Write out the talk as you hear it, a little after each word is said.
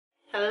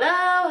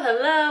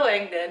Hello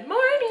and good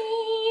morning.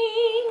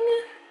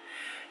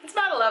 It's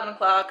about 11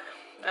 o'clock.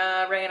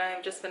 Ray and I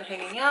have just been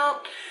hanging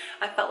out.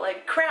 I felt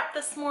like crap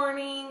this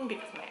morning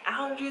because my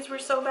allergies were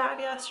so bad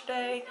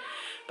yesterday,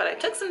 but I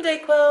took some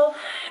Dayquil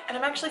and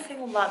I'm actually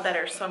feeling a lot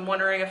better, so I'm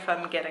wondering if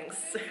I'm getting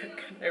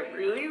sick. I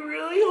really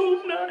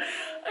hope not.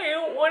 I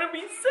don't want to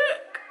be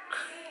sick.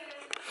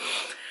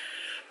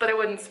 But it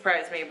wouldn't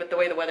surprise me, but the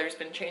way the weather's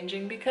been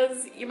changing,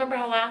 because you remember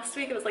how last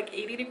week it was like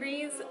 80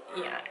 degrees?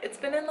 Yeah, it's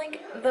been in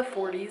like the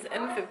 40s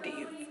and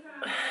 50s.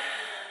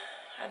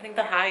 I think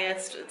the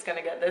highest it's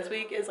gonna get this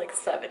week is like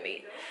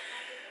 70.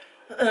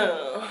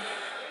 So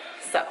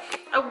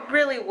I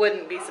really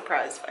wouldn't be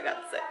surprised if I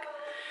got sick.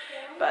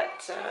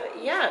 But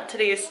yeah,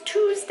 today is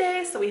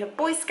Tuesday, so we have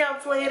Boy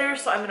Scouts later,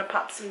 so I'm gonna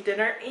pop some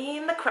dinner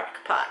in the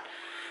crock pot.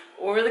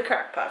 Or the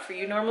crock pot for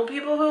you normal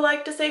people who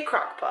like to say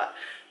crock pot.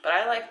 But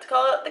I like to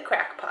call it the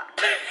crack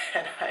pot.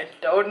 And I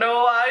don't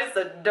know why,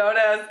 so don't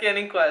ask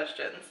any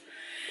questions.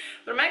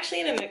 But I'm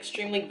actually in an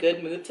extremely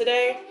good mood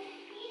today,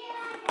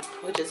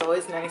 which is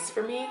always nice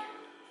for me.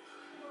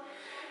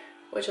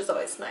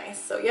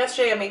 So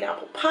yesterday I made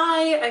apple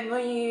pie.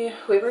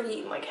 We've already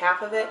eaten like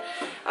half of it.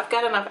 I've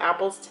got enough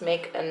apples to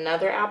make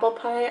another apple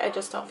pie. I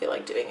just don't feel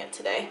like doing it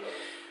today.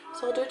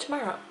 So I'll do it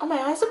tomorrow. Oh, my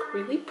eyes look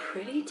really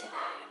pretty today.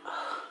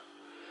 Oh.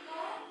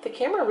 The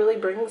camera really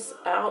brings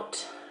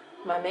out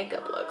my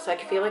makeup looks. I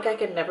feel like I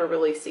could never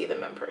really see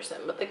them in person,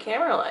 but the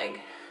camera, like,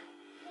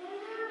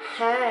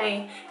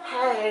 hey,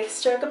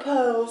 strike a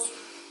pose.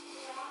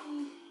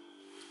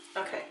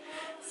 Okay,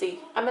 see,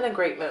 I'm in a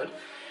great mood.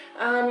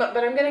 But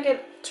I'm gonna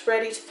get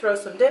ready to throw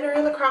some dinner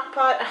in the crock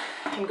pot.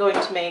 I'm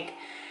going to make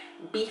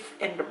beef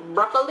and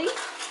broccoli,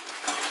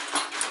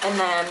 and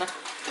then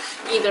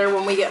either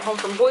when we get home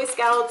from Boy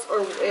Scouts,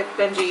 or if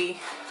Benji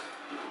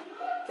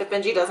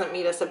doesn't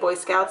meet us at Boy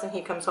Scouts and he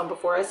comes home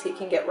before us, he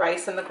can get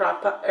rice in the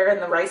crock pot, or in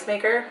the rice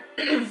maker.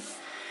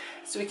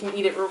 So we can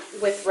eat it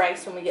with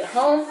rice when we get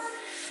home.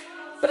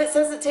 But it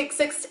says it takes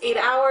 6 to 8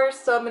 hours,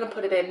 so I'm gonna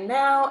put it in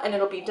now and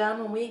it'll be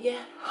done when we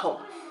get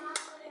home.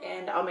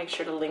 And I'll make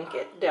sure to link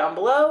it down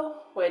below,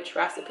 which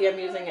recipe I'm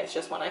using. It's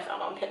just one I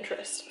found on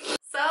Pinterest.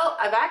 So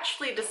I've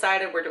actually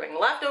decided we're doing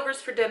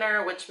leftovers for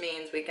dinner, which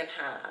means we can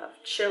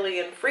have chili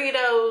and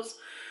Fritos,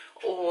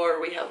 or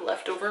we have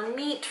leftover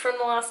meat from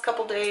the last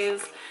couple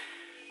days,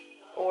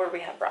 or we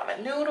have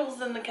ramen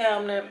noodles in the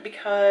cabinet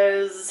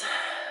because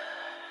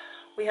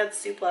we had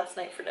soup last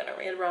night for dinner.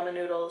 We had ramen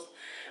noodles.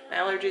 My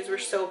allergies were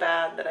so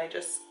bad that I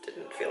just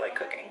didn't feel like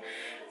cooking,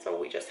 so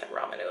we just had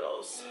ramen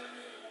noodles.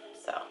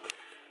 So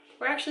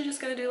we're actually just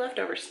gonna do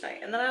leftovers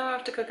tonight, and then I don't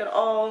have to cook at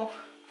all,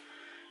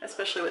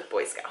 especially with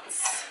Boy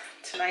Scouts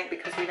tonight,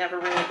 because we never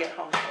really get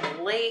home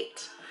till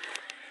late.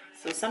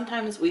 So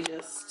sometimes we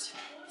just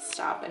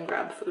stop and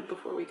grab food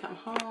before we come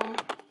home.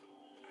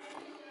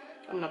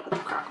 I'm gonna put the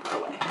crock pot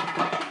away.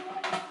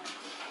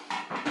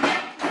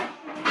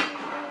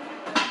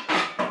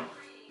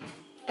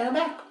 And I'm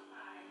back.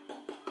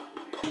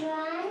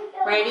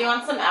 Ray, do you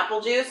want some apple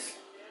juice?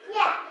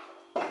 Yeah.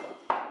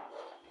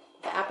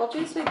 The apple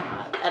juice we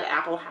got at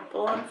Apple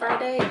Happle on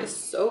Friday is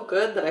so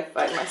good that I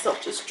find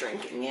myself just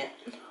drinking it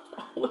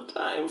all the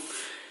time.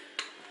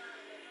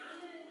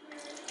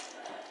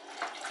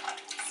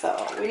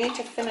 So we need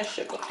to finish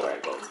it before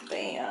it goes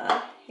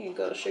bad. You can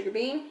go to Sugar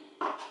Bean.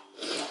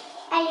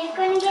 Are you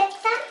going to get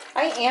some?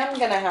 I am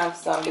going to have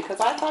some because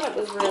I thought it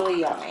was really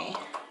yummy.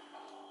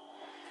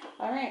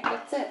 Alright,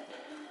 that's it.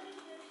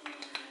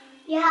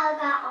 You have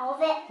got all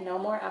of it? No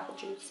more apple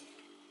juice.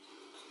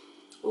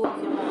 Ooh, I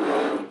feel like I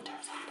don't think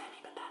there's had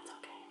any, but that's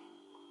okay.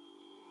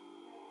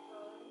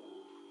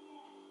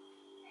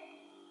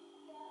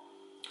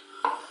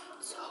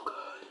 So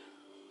good.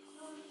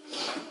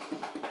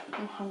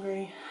 I'm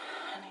hungry.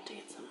 I need to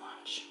eat some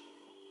lunch.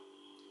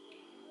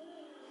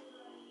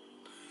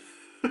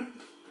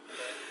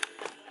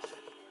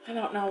 I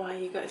don't know why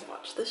you guys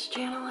watch this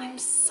channel. I'm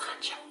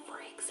such a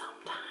freak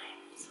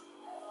sometimes.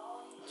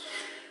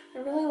 I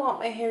really want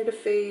my hair to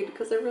fade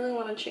because I really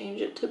want to change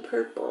it to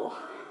purple.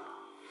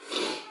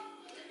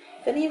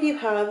 If any of you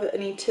have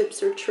any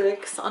tips or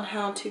tricks on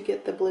how to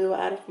get the blue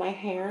out of my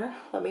hair,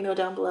 let me know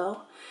down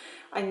below.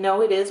 I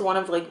know it is one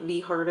of like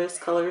the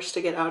hardest colors to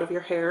get out of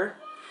your hair,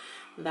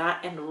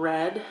 that and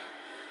red,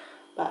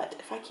 but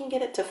if I can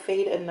get it to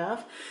fade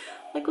enough,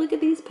 like look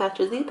at these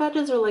patches. These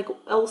patches are like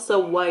Elsa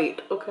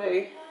white,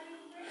 okay?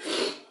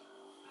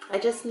 I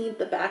just need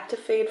the back to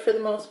fade for the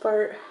most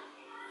part,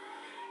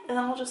 and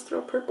then I'll just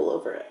throw purple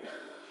over it.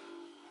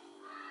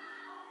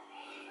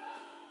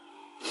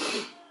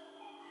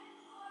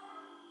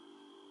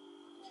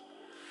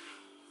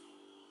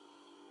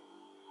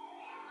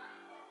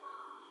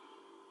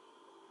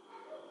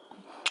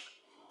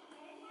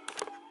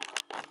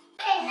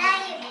 Okay, now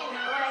you can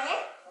order.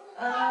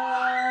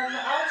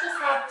 I'll just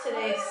have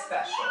today's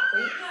special,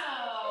 please.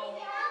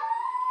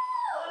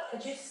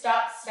 Could you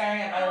stop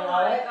staring at my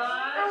wallet?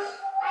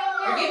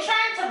 Are you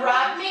trying to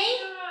rob me?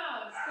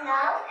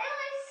 No.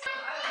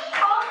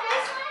 All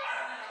this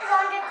is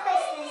under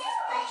Christmas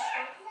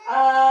special.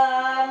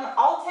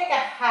 I'll take a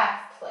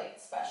half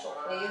plate special,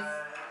 please.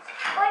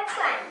 Which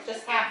one?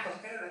 Just half of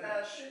them.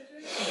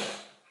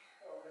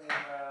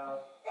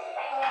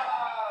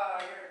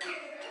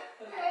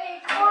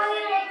 Or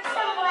you like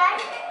some bread?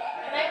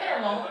 Can I get a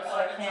remote so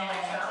I can turn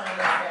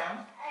this down?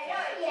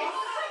 Yes.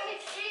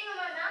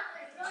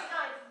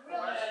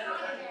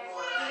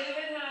 He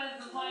even has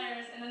the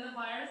pliers, and in the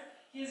pliers,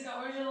 he's got,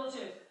 where's your little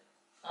tooth?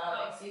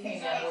 Excuse me,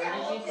 ma'am, where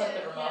did you put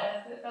the remote?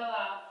 Yes, it fell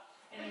out.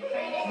 And you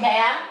crank it.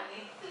 Ma'am?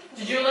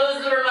 Did you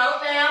lose the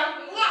remote, ma'am?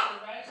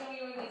 Right, tell me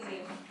what it is.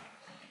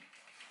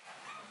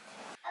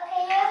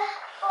 Okay, you're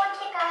going to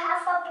take a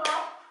half of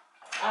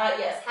bread.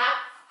 Yes, half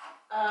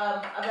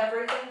of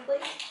everything,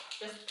 please.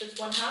 Just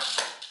one half.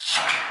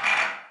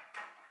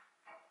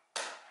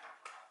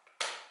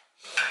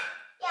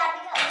 Yeah,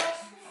 because my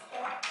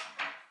sister.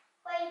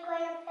 Where are you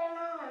going to put it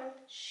on?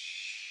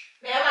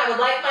 Ma'am, I would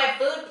like my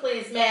food,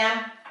 please, ma'am.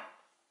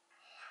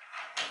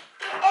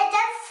 It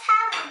does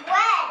have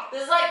bread.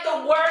 This is like the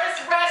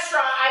worst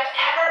restaurant I've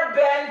ever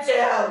been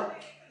to.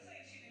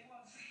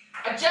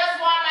 I just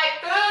want my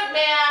food,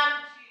 ma'am.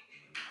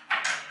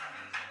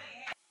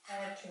 I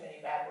have too many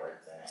bad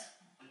words in it.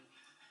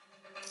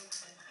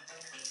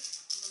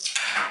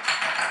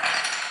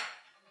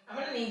 I'm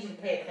gonna need you to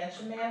pay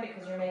attention, ma'am,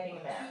 because you're making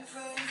a mess.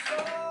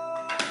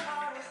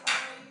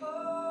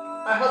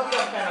 I hope you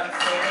don't plan on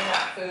staring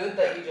at food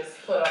that you just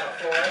put on the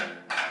floor.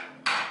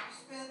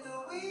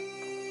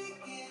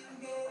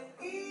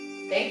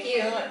 Thank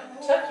you.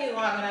 It took you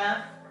long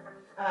enough.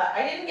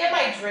 I didn't get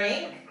my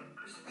drink.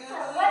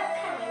 What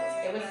kind?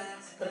 It was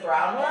the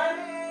brown one,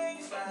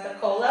 the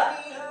cola.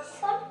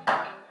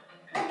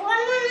 The one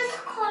is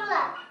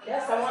cola.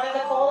 Yes, I wanted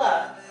the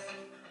cola.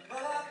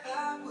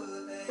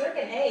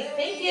 Freaking A.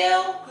 Thank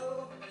you.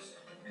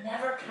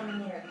 Never come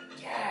here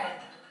again.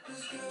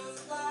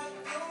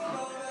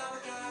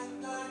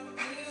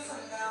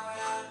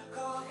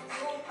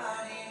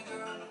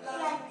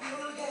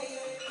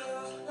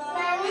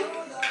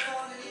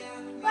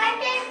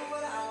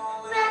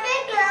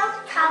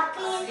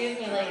 Excuse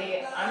me,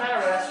 lady. I'm at a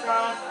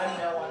restaurant. I'm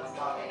no one's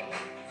mommy.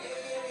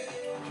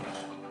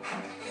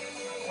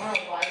 I don't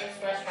know why this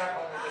restaurant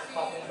owner just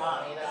called me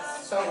mommy.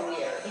 That's so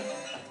weird.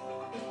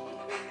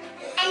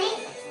 I need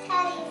to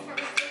tell you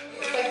something.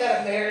 It's like that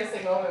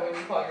embarrassing moment when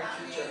you call your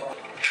teacher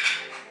mommy.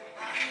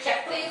 Check,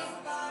 please.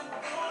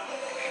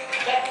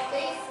 Check,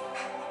 please.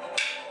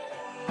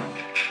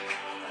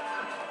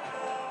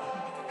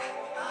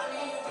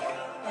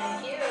 Thank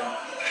you.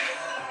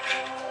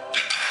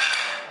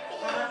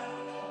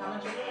 How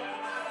much is it?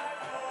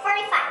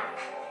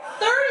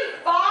 45.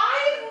 35?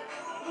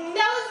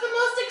 That was the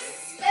most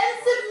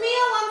expensive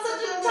meal on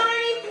such a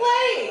tiny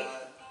plate.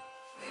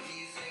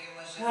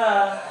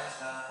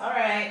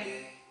 Alright.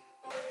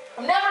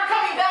 I'm never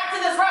coming back to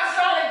this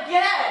restaurant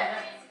again.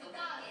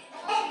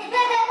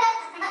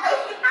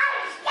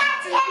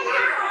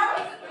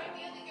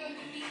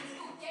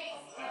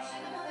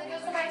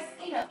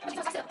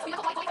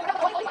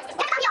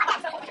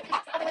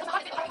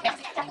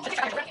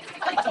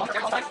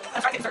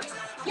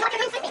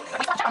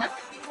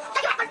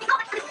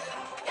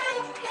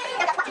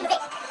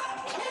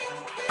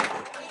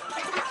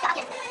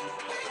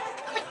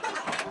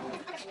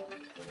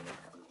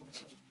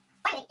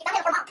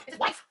 It's his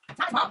wife. It's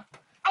not his mom.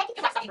 His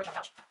wife stopped eating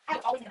couch. I'm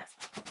always in a mess.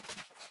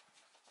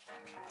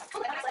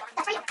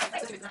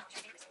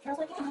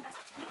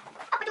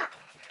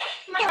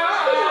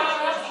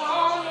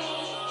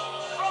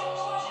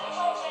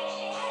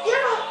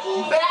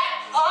 Back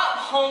up,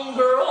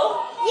 homegirl.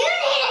 You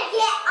need to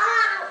get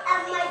out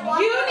of my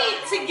body. You need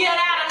to get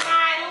out of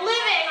my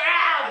living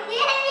room.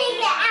 You need to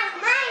get out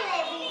of my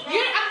living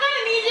room. I'm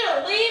gonna need you to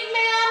leave,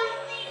 ma'am.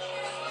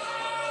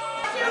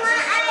 What do you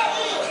want I to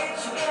eat?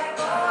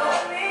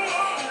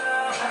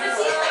 I just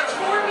eat like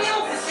 4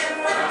 meals this year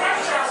for the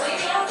restaurant.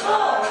 Leave me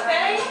alone,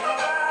 okay?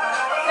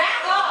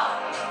 Back up.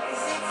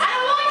 I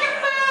don't want your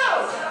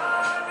food.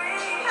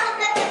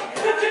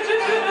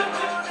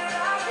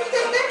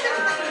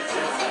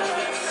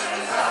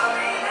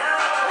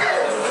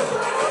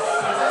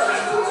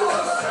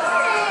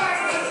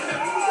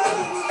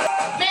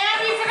 Ma'am,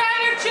 you forgot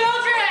your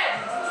children.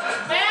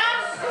 Ma'am,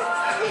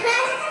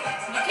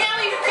 you can't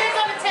leave your kids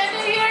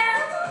unattended here.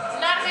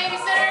 Not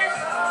babysitters.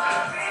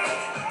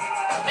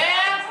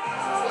 Ma'am,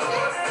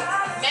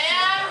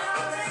 ma'am,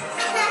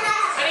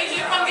 I need you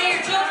to come get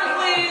your children,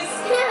 please.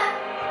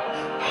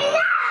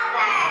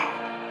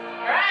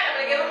 All right, I'm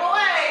gonna give them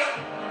away.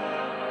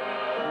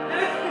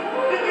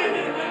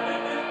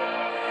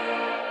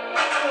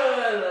 Oh,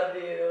 I love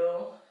you.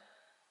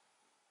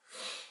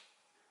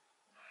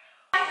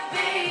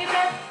 Baby,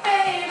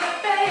 baby,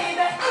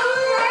 baby,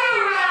 ooh,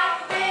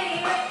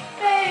 baby,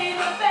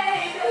 baby,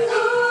 baby,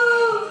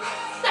 ooh,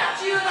 thought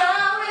you'd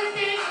always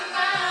be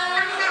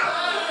mine.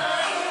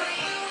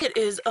 It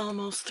is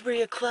almost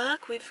 3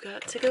 o'clock. We've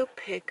got to go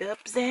pick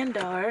up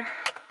Xandar.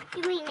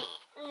 You mean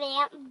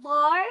that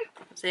bar?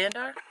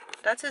 Xandar?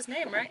 That's his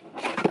name, right?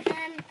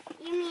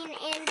 You mean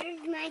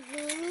Anders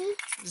Magini?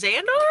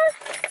 Xandar?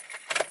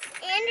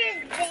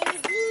 Anders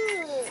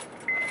Magini.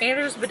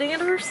 Anders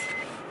Bedanders?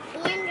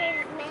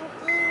 Anders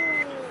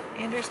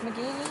Magini. Wonders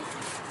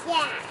McGee?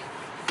 Yeah.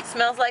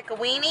 Smells like a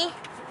weenie?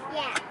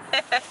 Yeah.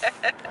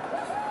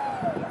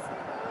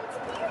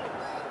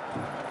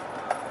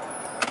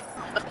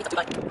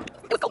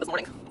 It was cold this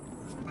morning.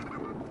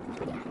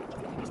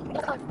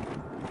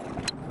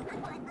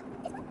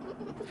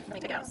 Let me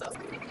take out those.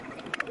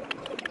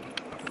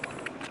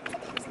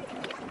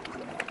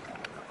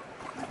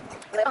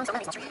 Live on so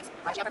many streets.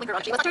 Right after linger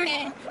on, she was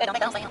turning. They don't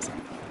make no sense.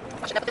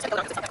 I should never put this coat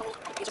on because it's not that cold.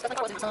 He just felt like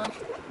I was in the sun.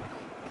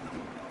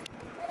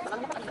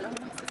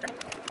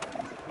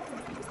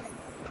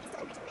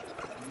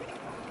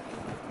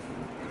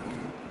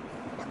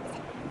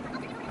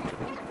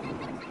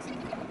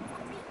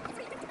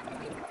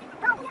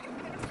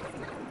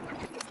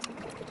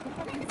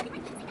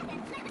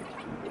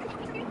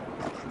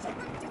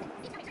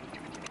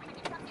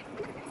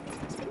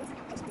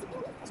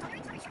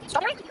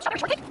 Strawberry? Strawberry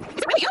shortcake? Is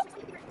it really you?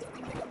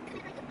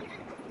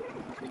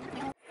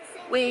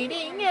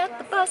 Waiting at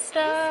the bus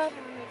stop.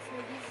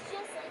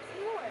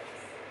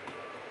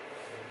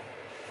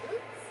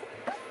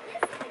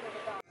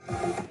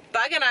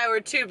 Bug and I were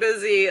too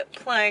busy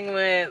playing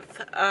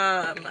with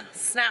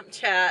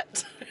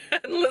Snapchat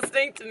and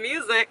listening to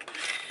music.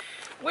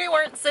 We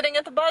weren't sitting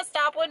at the bus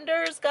stop when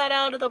Durs got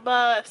out of the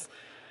bus.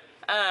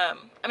 I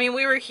mean,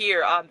 we were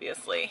here,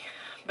 obviously,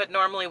 but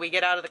normally we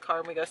get out of the car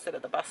and we go sit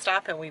at the bus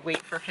stop and we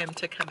wait for him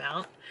to come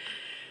out.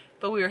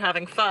 But we were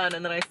having fun,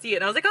 and then I see it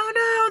and I was like,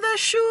 oh no, the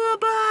Shua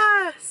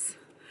bus!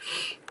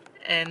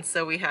 And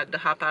so we had to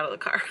hop out of the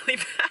car really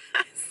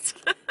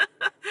fast.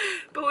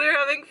 But we were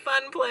having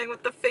fun playing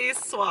with the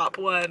face swap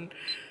one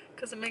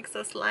because it makes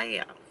us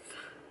laugh.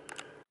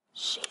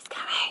 She's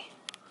coming.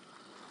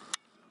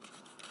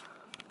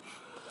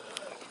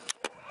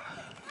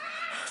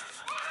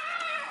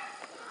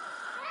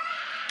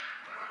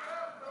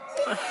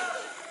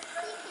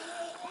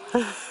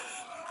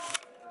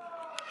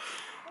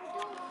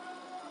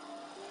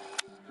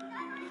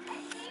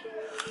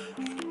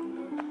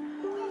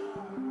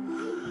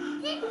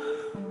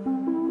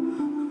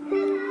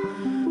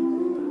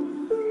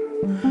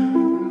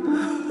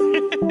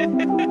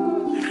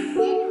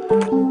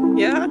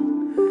 Yeah?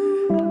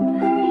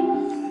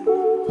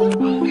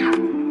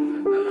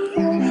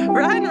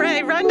 Run,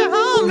 Ray, run to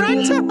home,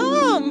 run to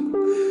home!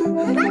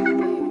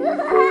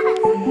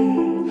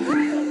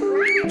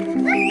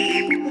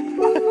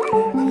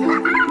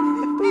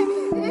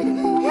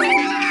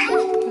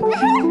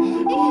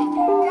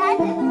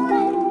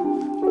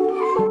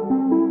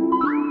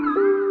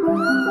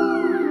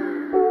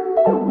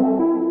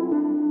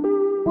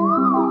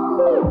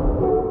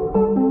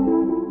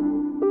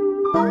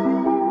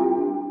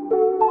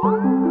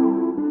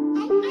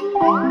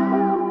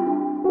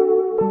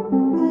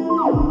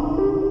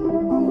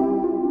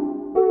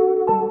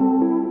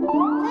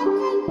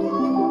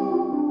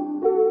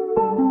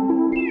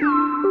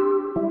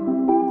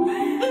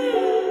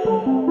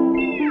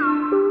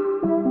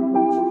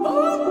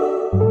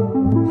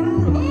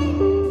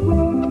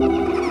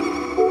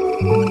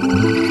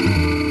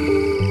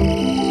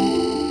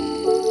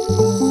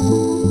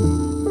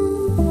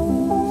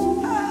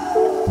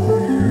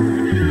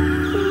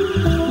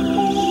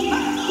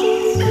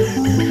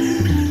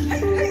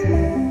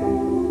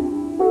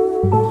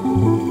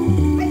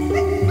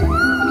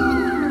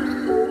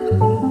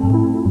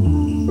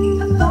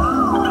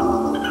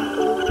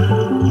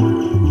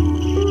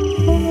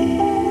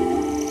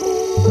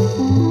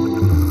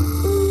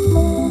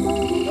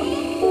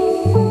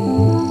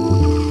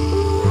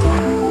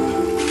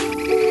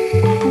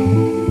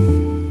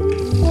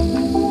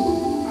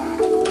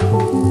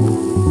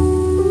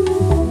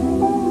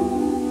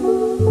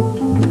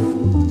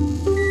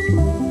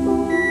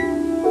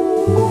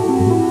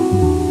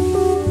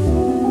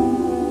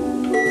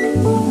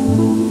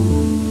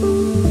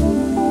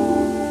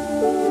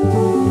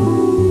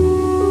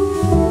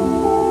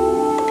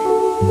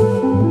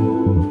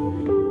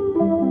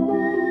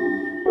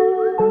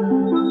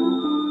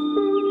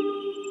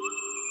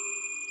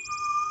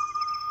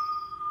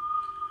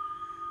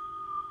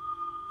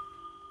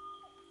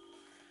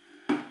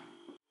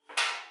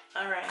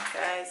 Alright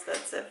guys,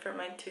 that's it for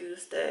my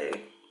Tuesday.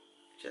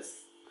 Just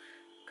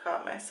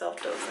caught myself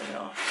dozing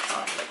off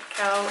on the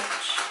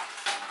couch.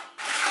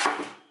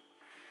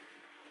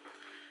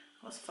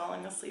 I was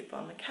falling asleep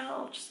on the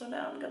couch, so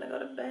now I'm gonna go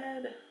to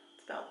bed.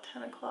 It's about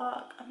 10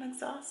 o'clock. I'm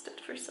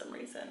exhausted for some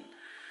reason.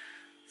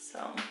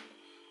 So,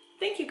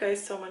 thank you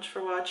guys so much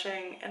for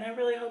watching, and I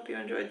really hope you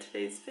enjoyed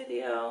today's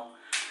video.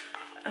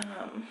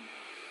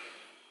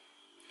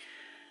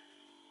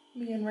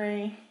 Me and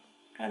Ray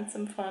had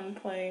some fun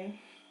playing.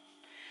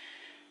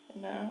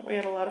 And we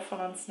had a lot of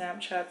fun on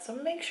Snapchat, so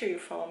make sure you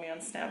follow me on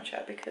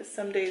Snapchat because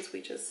some days we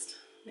just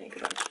make a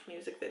bunch of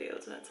music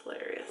videos and it's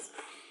hilarious.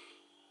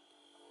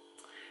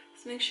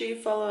 So make sure you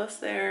follow us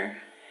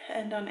there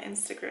and on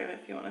Instagram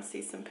if you want to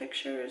see some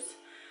pictures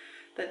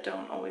that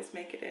don't always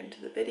make it into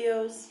the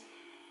videos.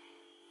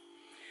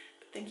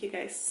 But thank you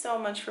guys so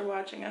much for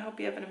watching. I hope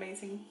you have an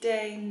amazing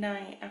day,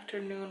 night,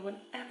 afternoon,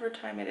 whatever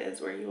time it is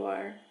where you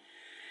are.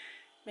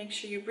 Make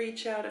sure you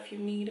reach out if you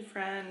need a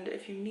friend,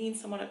 if you need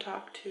someone to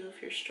talk to,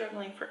 if you're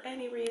struggling for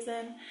any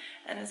reason.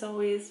 And as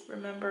always,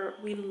 remember,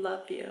 we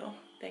love you.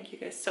 Thank you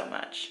guys so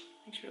much.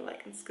 Make sure to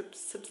like and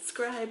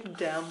subscribe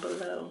down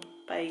below.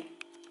 Bye.